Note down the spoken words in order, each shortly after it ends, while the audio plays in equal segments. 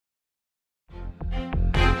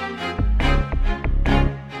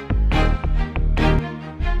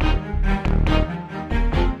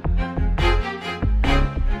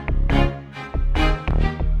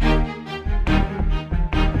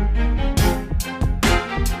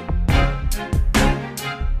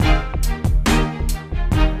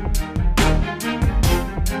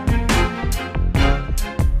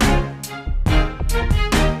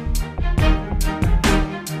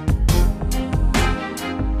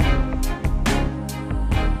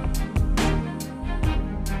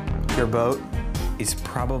Your boat is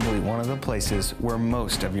probably one of the places where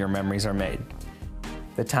most of your memories are made.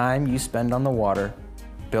 The time you spend on the water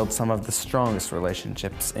builds some of the strongest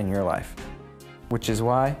relationships in your life. Which is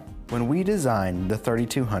why, when we designed the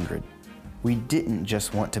 3200, we didn't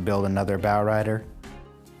just want to build another Bowrider,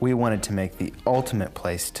 we wanted to make the ultimate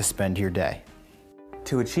place to spend your day.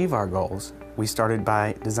 To achieve our goals, we started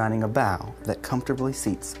by designing a bow that comfortably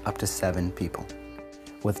seats up to 7 people.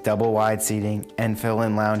 With double wide seating and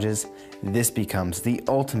fill-in lounges, this becomes the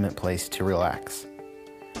ultimate place to relax.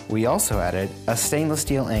 We also added a stainless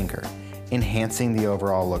steel anchor, enhancing the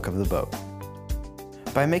overall look of the boat.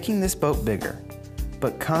 By making this boat bigger,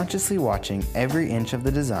 but consciously watching every inch of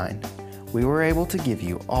the design, we were able to give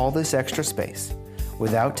you all this extra space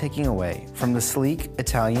without taking away from the sleek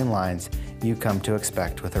Italian lines you come to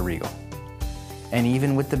expect with a Regal. And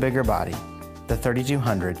even with the bigger body, the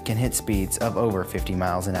 3200 can hit speeds of over 50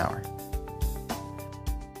 miles an hour.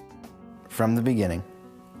 From the beginning,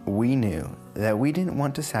 we knew that we didn't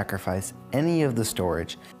want to sacrifice any of the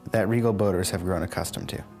storage that Regal boaters have grown accustomed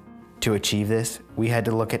to. To achieve this, we had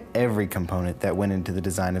to look at every component that went into the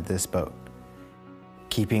design of this boat.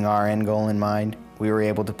 Keeping our end goal in mind, we were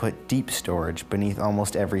able to put deep storage beneath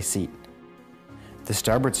almost every seat. The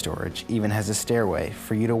starboard storage even has a stairway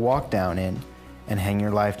for you to walk down in and hang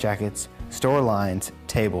your life jackets, store lines,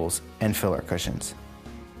 tables, and filler cushions.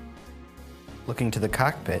 Looking to the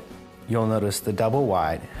cockpit, you'll notice the double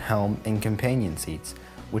wide helm and companion seats,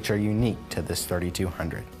 which are unique to this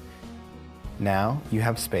 3200. Now you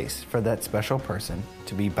have space for that special person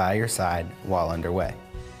to be by your side while underway.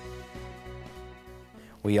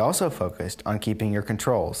 We also focused on keeping your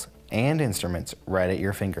controls and instruments right at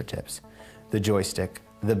your fingertips. The joystick,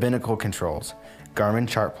 the binnacle controls, Garmin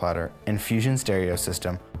chart plotter, and Fusion stereo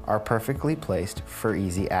system are perfectly placed for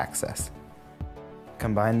easy access.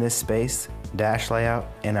 Combine this space, dash layout,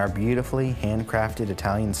 and our beautifully handcrafted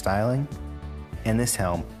Italian styling, and this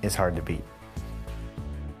helm is hard to beat.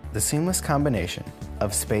 The seamless combination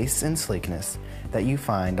of space and sleekness that you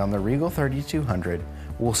find on the Regal 3200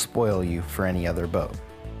 will spoil you for any other boat.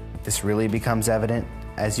 This really becomes evident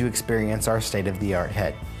as you experience our state-of-the-art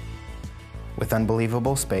head. With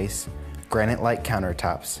unbelievable space, granite-like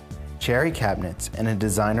countertops, cherry cabinets, and a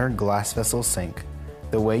designer glass vessel sink,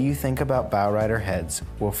 the way you think about Bowrider heads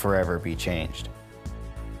will forever be changed.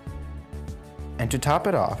 And to top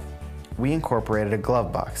it off, we incorporated a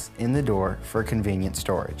glove box in the door for convenient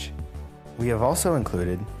storage. We have also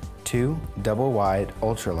included 2 double-wide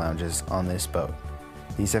ultra lounges on this boat.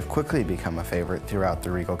 These have quickly become a favorite throughout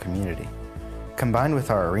the Regal community. Combined with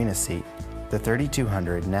our arena seat, the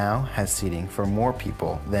 3200 now has seating for more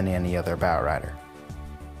people than any other Bowrider.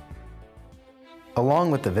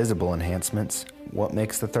 Along with the visible enhancements, what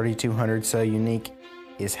makes the 3200 so unique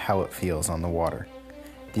is how it feels on the water.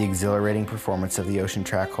 The exhilarating performance of the ocean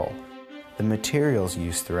track hull, the materials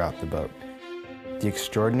used throughout the boat, the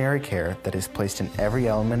extraordinary care that is placed in every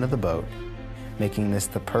element of the boat, making this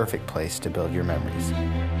the perfect place to build your memories.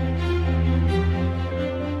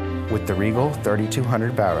 With the Regal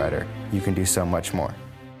 3200 Bowrider, you can do so much more.